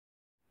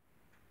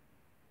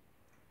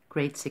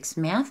Grade 6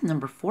 Math,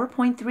 number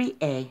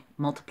 4.3a,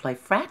 multiply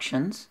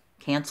fractions,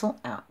 cancel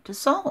out to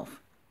solve.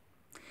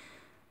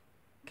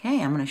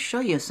 Okay, I'm going to show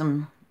you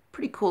some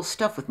pretty cool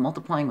stuff with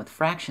multiplying with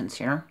fractions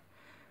here.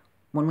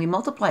 When we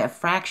multiply a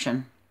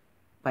fraction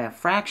by a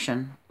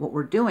fraction, what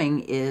we're doing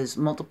is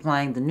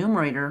multiplying the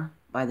numerator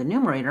by the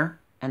numerator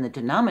and the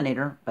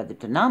denominator by the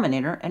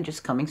denominator and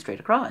just coming straight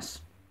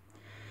across.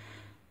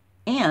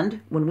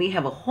 And when we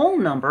have a whole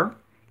number,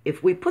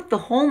 if we put the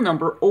whole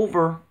number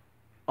over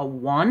a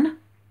 1,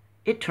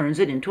 it turns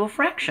it into a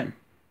fraction.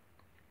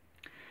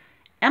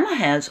 Emma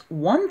has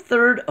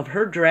 1/3 of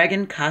her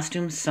dragon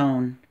costume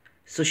sewn,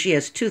 so she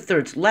has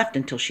 2/3 left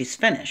until she's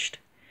finished.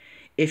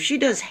 If she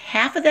does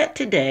half of that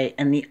today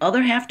and the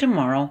other half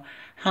tomorrow,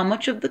 how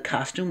much of the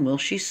costume will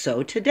she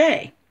sew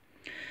today?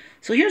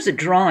 So here's a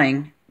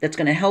drawing that's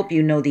going to help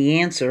you know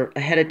the answer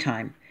ahead of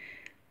time.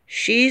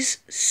 She's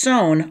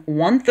sewn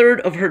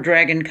 1/3 of her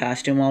dragon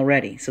costume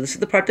already, so this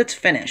is the part that's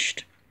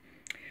finished.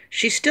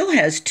 She still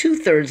has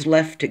 2/3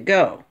 left to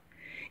go.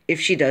 If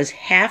she does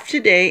half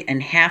today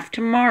and half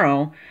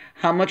tomorrow,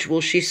 how much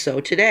will she sew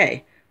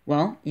today?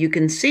 Well, you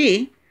can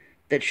see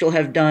that she'll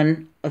have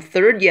done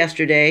 1/3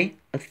 yesterday,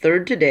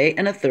 1/3 today,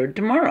 and 1/3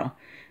 tomorrow.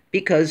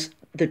 Because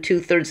the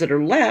 2/3 that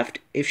are left,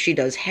 if she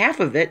does half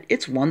of it,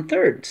 it's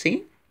 1/3,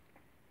 see?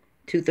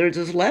 2/3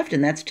 is left,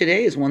 and that's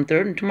today is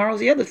 1/3, and tomorrow's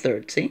the other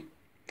third, see?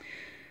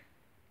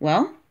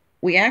 Well,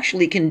 we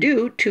actually can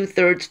do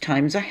 2/3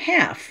 times a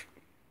half.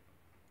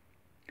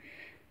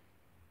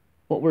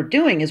 What we're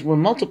doing is we're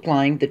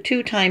multiplying the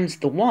 2 times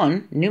the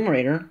 1,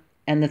 numerator,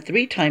 and the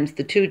 3 times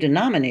the 2,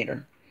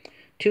 denominator.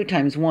 2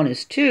 times 1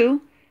 is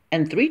 2,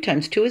 and 3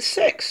 times 2 is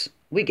 6.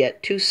 We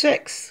get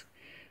 2/6.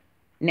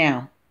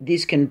 Now,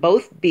 these can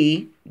both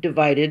be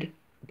divided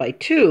by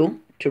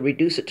 2 to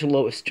reduce it to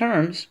lowest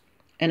terms,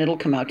 and it'll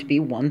come out to be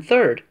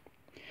 1/3.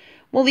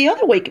 Well, the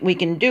other way we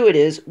can do it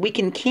is we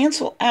can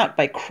cancel out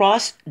by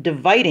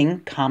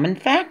cross-dividing common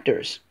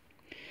factors.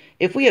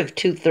 If we have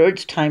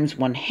 2/3 times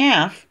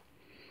 1/2,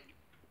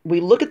 we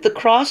look at the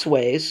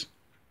crossways,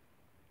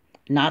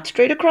 not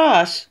straight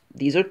across.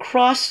 These are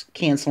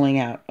cross-canceling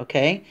out,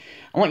 okay?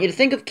 I want you to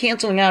think of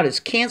canceling out as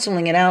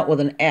canceling it out with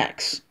an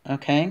X,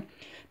 okay?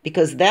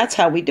 Because that's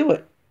how we do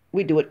it.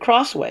 We do it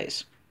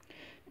crossways.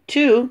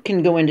 2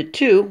 can go into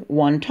 2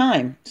 one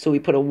time, so we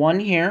put a 1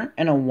 here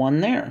and a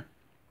 1 there.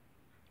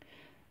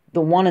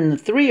 The 1 and the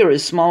 3 are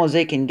as small as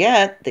they can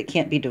get. They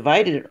can't be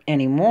divided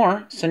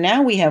anymore. So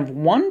now we have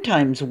 1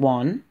 times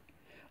 1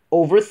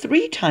 over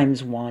 3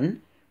 times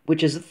 1,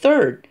 which is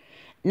 1/3.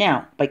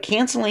 Now, by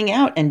canceling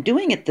out and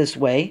doing it this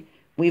way,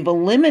 we've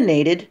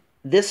eliminated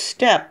this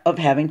step of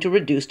having to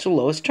reduce to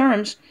lowest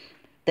terms.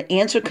 The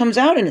answer comes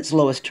out in its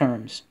lowest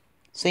terms.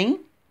 See?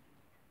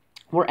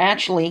 We're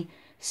actually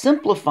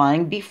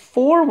simplifying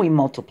before we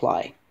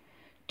multiply.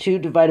 2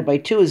 divided by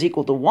 2 is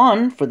equal to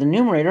 1 for the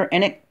numerator,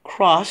 and it's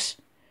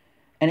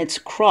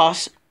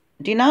cross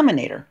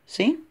denominator.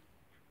 See?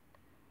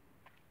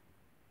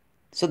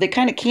 So they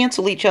kind of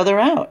cancel each other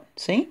out.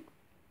 See?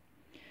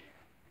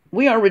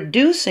 We are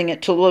reducing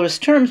it to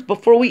lowest terms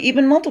before we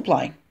even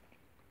multiply.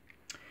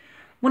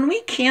 When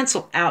we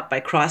cancel out by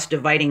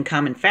cross-dividing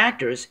common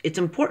factors, it's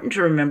important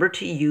to remember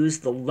to use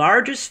the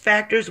largest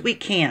factors we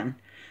can.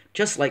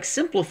 Just like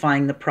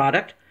simplifying the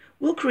product,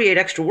 we'll create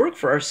extra work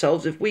for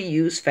ourselves if we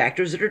use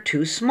factors that are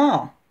too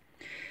small.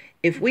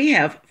 If we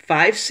have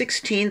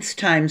 5/16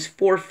 times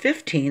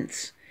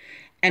 4/15,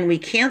 and we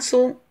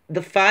cancel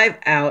the 5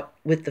 out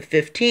with the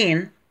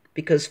 15,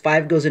 because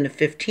 5 goes into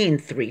 15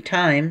 3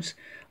 times,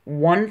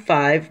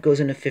 1/5 goes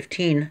into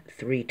 15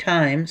 3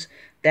 times,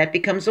 that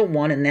becomes a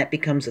 1 and that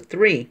becomes a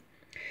 3.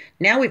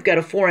 Now we've got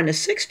a 4 and a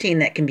 16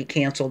 that can be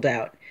canceled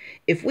out.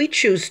 If we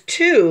choose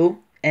 2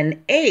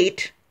 and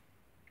 8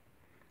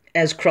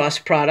 as cross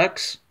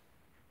products,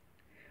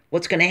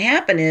 what's going to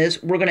happen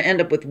is we're going to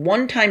end up with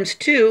 1 times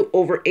 2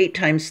 over 8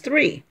 times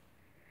 3,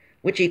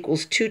 which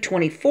equals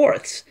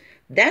 2/24.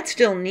 That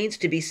still needs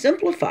to be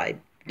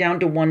simplified down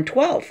to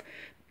 1/12.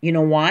 You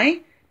know why?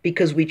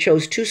 Because we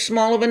chose too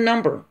small of a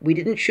number. We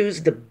didn't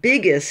choose the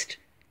biggest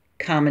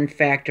common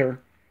factor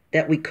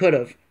that we could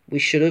have. We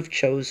should have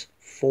chose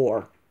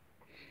 4.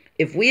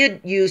 If we had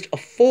used a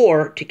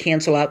 4 to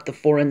cancel out the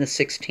 4 and the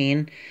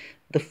 16,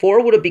 the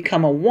 4 would have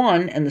become a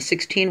 1 and the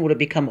 16 would have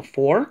become a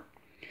 4.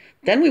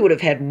 Then we would have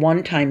had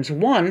 1 times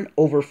 1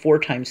 over 4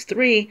 times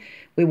 3.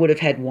 We would have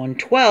had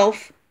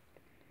 1/12,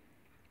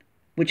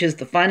 which is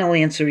the final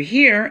answer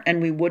here,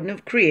 and we wouldn't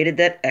have created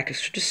that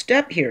extra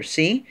step here,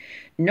 see?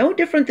 No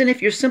different than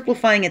if you're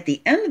simplifying at the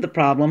end of the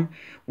problem.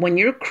 When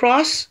you're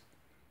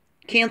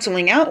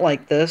cross-canceling out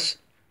like this,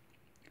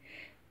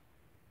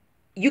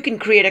 you can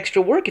create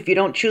extra work if you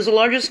don't choose a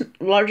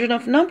large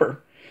enough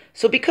number.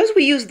 So because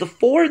we used the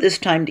 4 this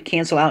time to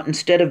cancel out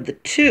instead of the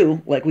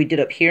 2 like we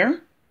did up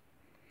here,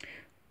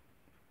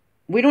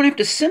 we don't have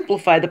to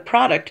simplify the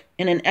product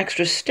in an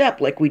extra step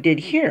like we did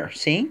here,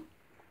 see?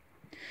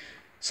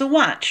 So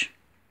watch.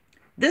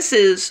 This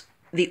is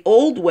the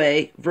old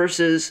way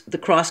versus the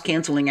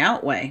cross-canceling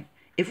out way.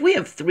 If we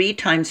have 3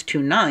 times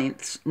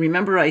 2/9,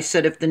 remember I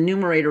said if the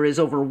numerator is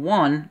over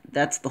 1,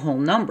 that's the whole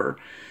number.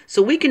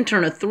 So we can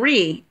turn a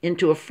 3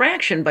 into a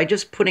fraction by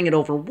just putting it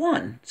over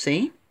 1,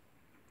 see?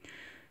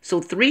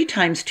 So 3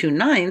 times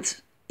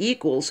 2/9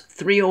 equals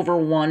 3 over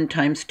 1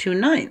 times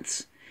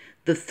 2/9.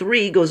 The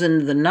 3 goes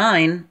into the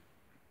 9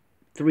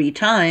 3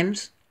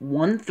 times.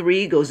 1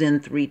 3 goes in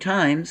 3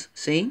 times,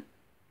 see?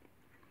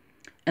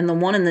 And the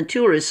 1 and the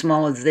 2 are as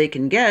small as they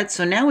can get.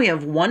 So now we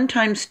have 1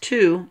 times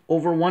 2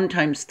 over 1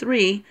 times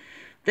 3.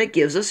 That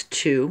gives us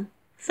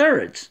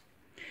 2/3.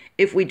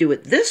 If we do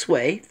it this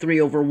way, 3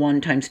 over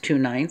 1 times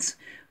 2/9,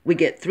 we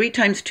get 3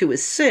 times 2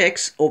 is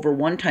 6, over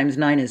 1 times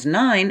 9 is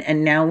 9,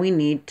 and now we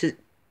need to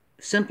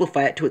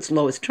simplify it to its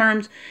lowest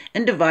terms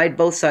and divide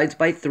both sides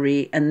by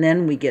 3, and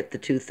then we get the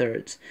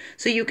 2/3.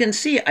 So you can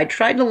see I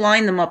tried to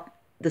line them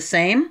up the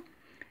same,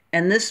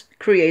 and this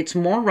creates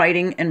more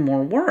writing and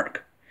more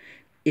work.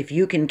 If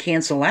you can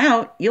cancel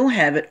out, you'll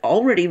have it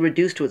already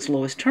reduced to its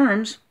lowest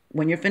terms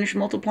when you're finished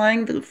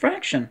multiplying the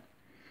fraction.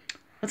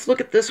 Let's look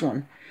at this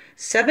one.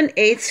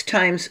 7/8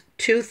 times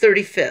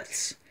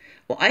 2/35.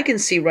 Well, I can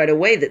see right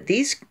away that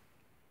these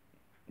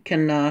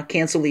can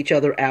cancel each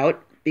other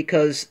out,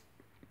 because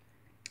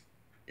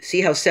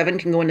see how 7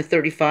 can go into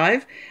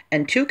 35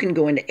 and 2 can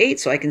go into 8,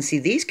 so I can see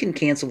these can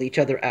cancel each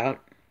other out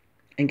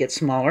and get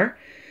smaller.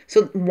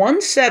 So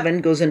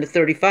 1/7 goes into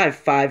 35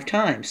 5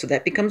 times, so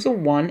that becomes a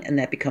 1 and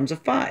that becomes a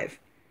 5.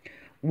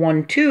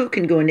 1/2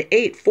 can go into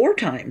 8 4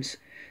 times.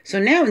 So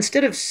now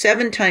instead of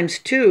 7 times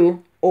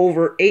 2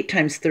 over 8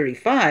 times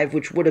 35,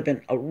 which would have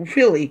been a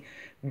really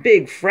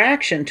big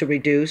fraction to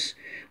reduce,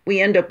 we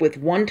end up with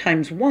 1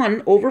 times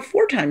 1 over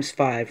 4 times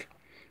 5.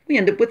 We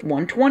end up with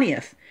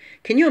 1/20.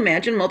 Can you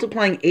imagine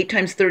multiplying 8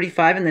 times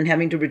 35 and then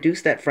having to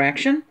reduce that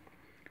fraction?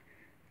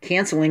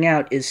 Canceling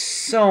out is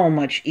so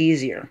much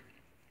easier.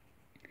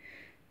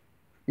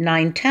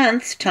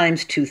 9/10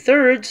 times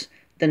 2/3,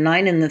 the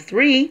 9 and the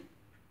 3,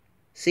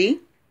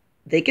 see?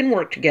 They can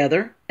work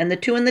together, and the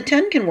 2 and the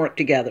 10 can work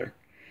together.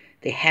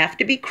 They have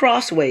to be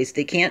crossways.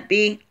 They can't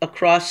be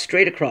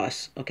straight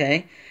across,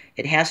 okay?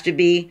 It has to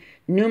be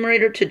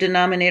numerator to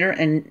denominator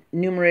and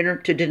numerator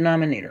to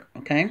denominator,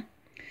 okay?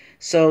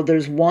 So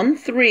there's 1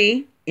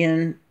 3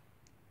 in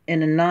a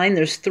 9,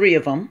 there's 3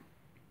 of them.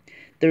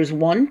 There's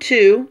 1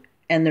 2,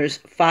 and there's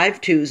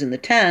 5 2s in the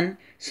 10.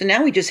 So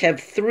now we just have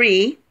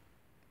 3/5.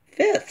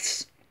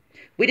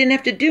 We didn't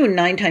have to do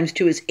 9 times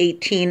 2 is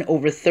 18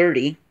 over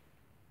 30.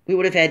 We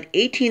would have had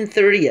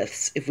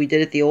 18/30 if we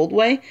did it the old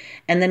way,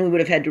 and then we would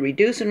have had to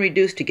reduce and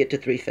reduce to get to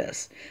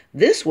 3/5.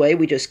 This way,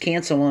 we just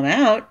cancel them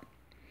out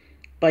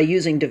by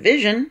using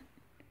division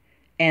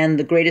and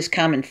the greatest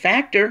common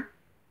factor,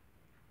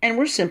 and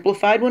we're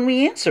simplified when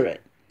we answer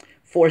it.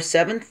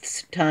 4/7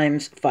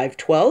 times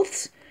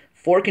 5/12.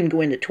 4 can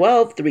go into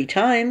 12 3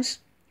 times.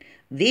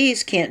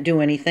 These can't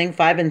do anything.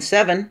 5 and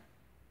 7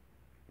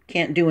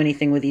 can't do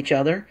anything with each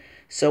other.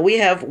 So we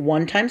have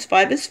 1 times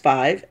 5 is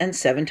 5, and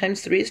 7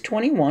 times 3 is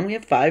 21. We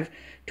have 5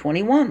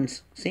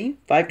 21s. See?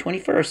 5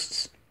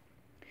 21sts.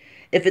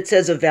 If it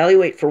says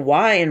evaluate for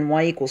y and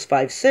y equals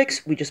 5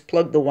 6, we just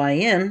plug the y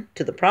in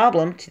to the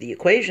problem, to the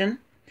equation.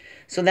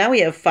 So now we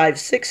have 5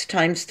 6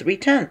 times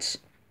 3/10.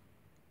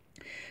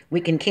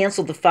 We can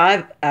cancel the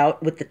 5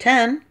 out with the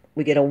 10.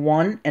 We get a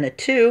 1 and a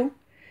 2,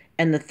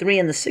 and the 3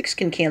 and the 6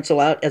 can cancel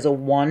out as a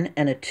 1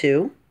 and a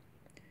 2.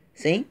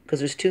 See? Because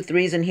there's 2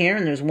 3s in here,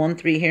 and there's 1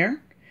 3 here.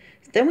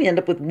 Then we end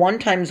up with 1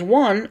 times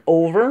 1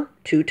 over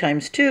 2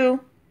 times 2.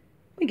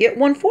 We get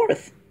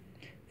 1/4.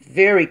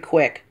 Very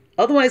quick.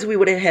 Otherwise, we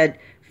would have had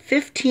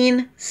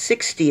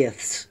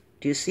 15/60.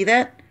 Do you see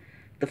that?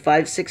 The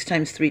 5 6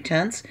 times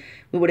 3/10.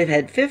 We would have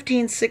had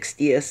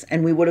 15/60,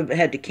 and we would have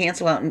had to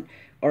cancel out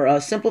or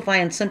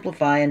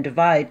simplify and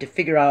divide to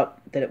figure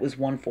out that it was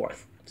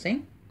 1/4.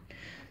 See?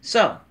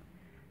 So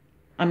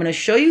I'm going to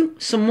show you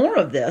some more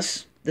of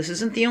this. This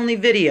isn't the only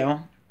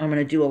video. I'm going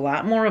to do a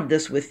lot more of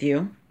this with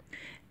you.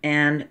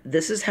 And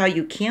this is how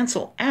you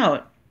cancel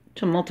out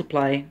to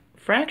multiply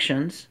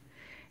fractions.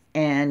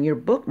 And your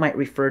book might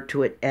refer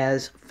to it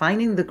as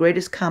finding the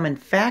greatest common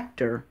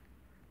factor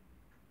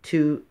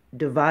to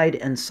divide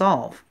and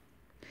solve.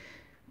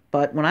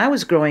 But when I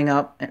was growing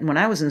up and when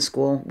I was in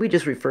school, we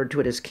just referred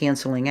to it as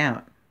canceling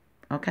out.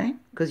 Okay?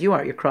 Because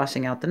you're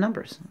crossing out the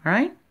numbers. All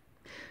right?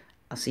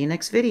 I'll see you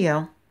next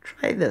video.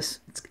 Try this.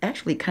 It's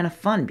actually kind of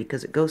fun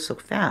because it goes so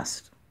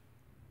fast.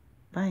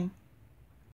 Bye.